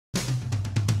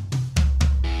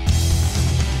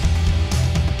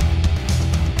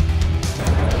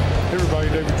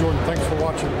Thanks for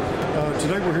watching.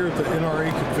 Today we're here at the NRA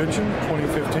Convention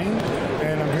 2015,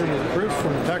 and I'm here with Chris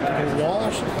from Tactical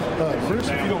Walls. Chris,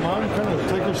 if you don't mind, kind of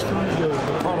take us through the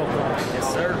product line.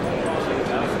 Yes, sir.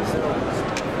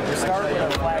 We start with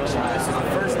our flagship. This is the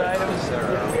first item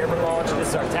we ever launched. This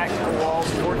is our Tactical Walls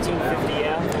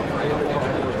 1450M.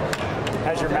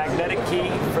 Has your magnetic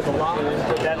key for the lock.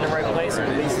 Put that in the right place and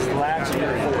releases the latch and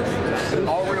your force.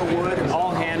 All real wood,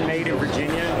 all handmade in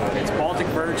Virginia. It's Baltic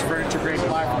birch furniture grade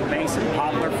ply from the base and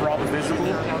poplar for all the visible.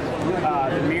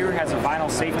 The mirror has a vinyl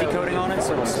safety coating on it,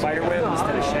 so it'll spider web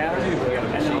instead of shatter.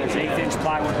 And then there's 1/8"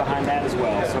 plywood behind that as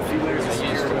well. So a few layers of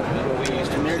security.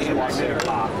 And there's your magnetic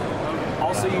pop.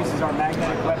 Also uses our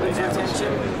magnetic weapons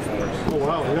retention. Oh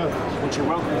wow, yeah. Which you're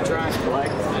welcome to try if you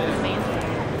like.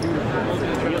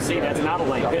 You'll see that's not a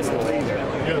light pistol either.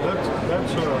 Yeah,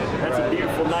 that's a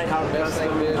beautiful Nighthawk custom,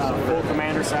 full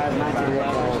commander size 19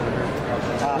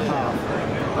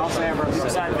 We also have our loop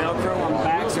side Velcro on the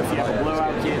back, so if you have a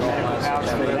blowout kit, medical pouch,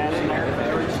 put that in there.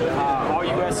 All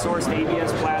US sourced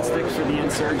ABS plastic for the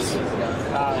inserts.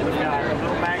 We've got a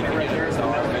little magnet right there, so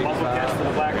muzzle catch for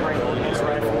the black rifle we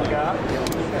got.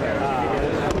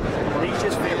 These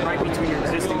just fit right between your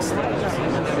existing studs.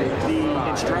 The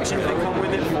instructions that come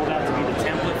with it fold out to be the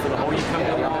template for the hole you come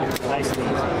in on. Nice and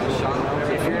easy.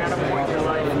 If you're at a point in your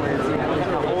life where you're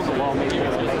kind of hold the wall, maybe it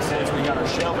doesn't make sense, we got our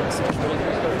shelving system.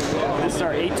 This is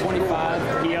our 825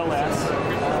 PLS,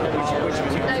 which you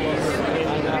two keys in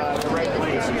the right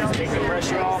place. You just take the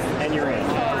pressure off and you're in.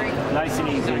 Nice and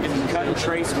easy. You can cut and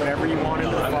trace whatever you want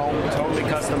into the foam, totally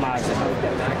customize it.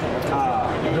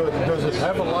 Does it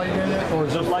have a light in it, or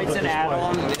is it lights and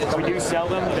add-on? We do sell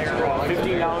them. They're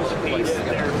 $15 a piece.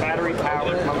 They're battery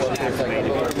powered, motion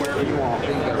activated, wherever you want.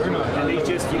 And these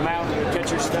just, you mount,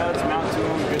 catch your studs, mount to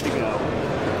them, good to go.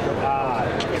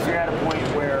 If you're at a point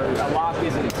where a lock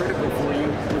isn't critical for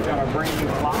you, we've got our brand new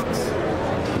clocks.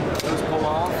 Those pull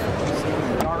off,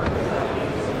 dark,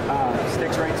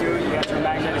 sticks right to it. You got your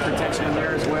magnetic protection in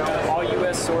there as well. All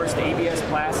US sourced ABS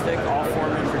plastic, all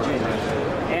formed in Virginia.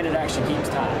 And it actually keeps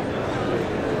time.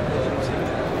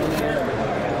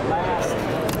 Last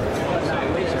but not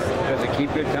least. Does it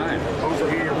keep good time? Over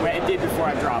here, well, it did before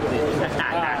I dropped it.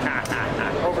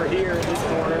 Over here in this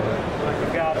corner,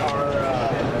 we've got our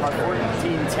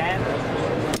 1410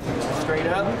 straight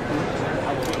up.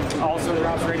 Also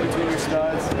drops right between your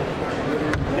studs.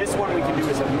 This one we can do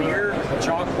as a mirror, a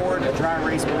chalkboard, a dry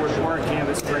erase board, or a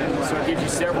canvas print. So it gives you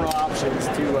several options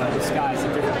to disguise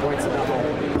at different points in the home.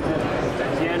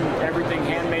 Again, everything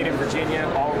handmade in Virginia,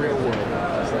 all real wood.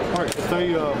 All right, if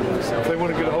they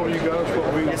want to get a hold of you guys, what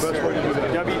would be the best way to do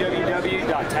that?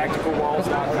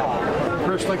 www.tacticalwalls.com.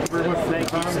 Chris, thank you very much for your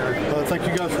time. Thank you, sir. Thank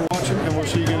you guys for watching, and we'll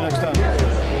see you again next time.